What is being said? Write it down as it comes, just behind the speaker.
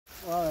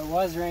Well, it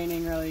was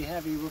raining really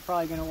heavy. We're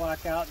probably going to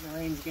walk out and the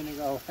rain's going to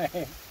go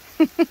away.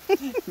 And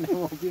then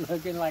we'll be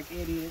looking like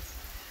idiots.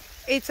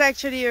 It's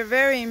actually a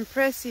very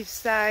impressive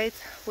site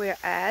we're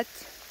at.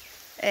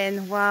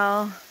 And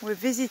while we're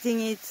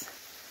visiting it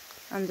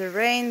under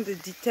rain, the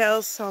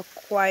details are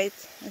quite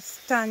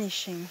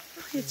astonishing.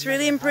 It's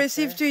really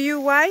impressive to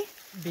you. Why?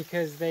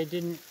 Because they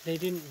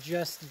didn't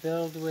just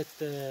build with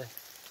the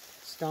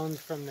stones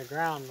from the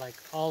ground. Like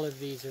all of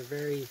these are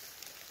very,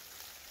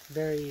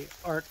 very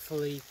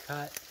artfully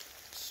cut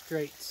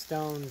straight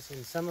stones,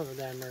 and some of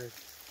them are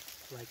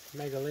like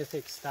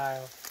megalithic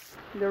style.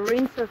 The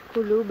ruins of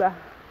Kuluba,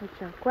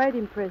 which are quite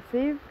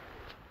impressive.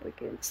 We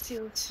can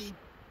still see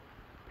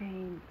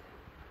paint,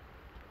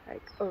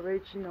 like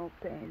original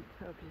paint,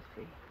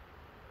 obviously.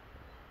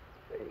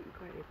 Very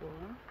incredible,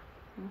 huh?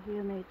 And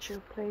here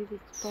nature plays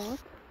its part.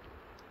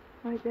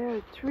 Right there,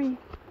 a tree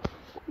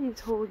is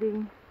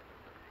holding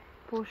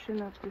a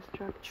portion of the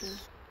structure.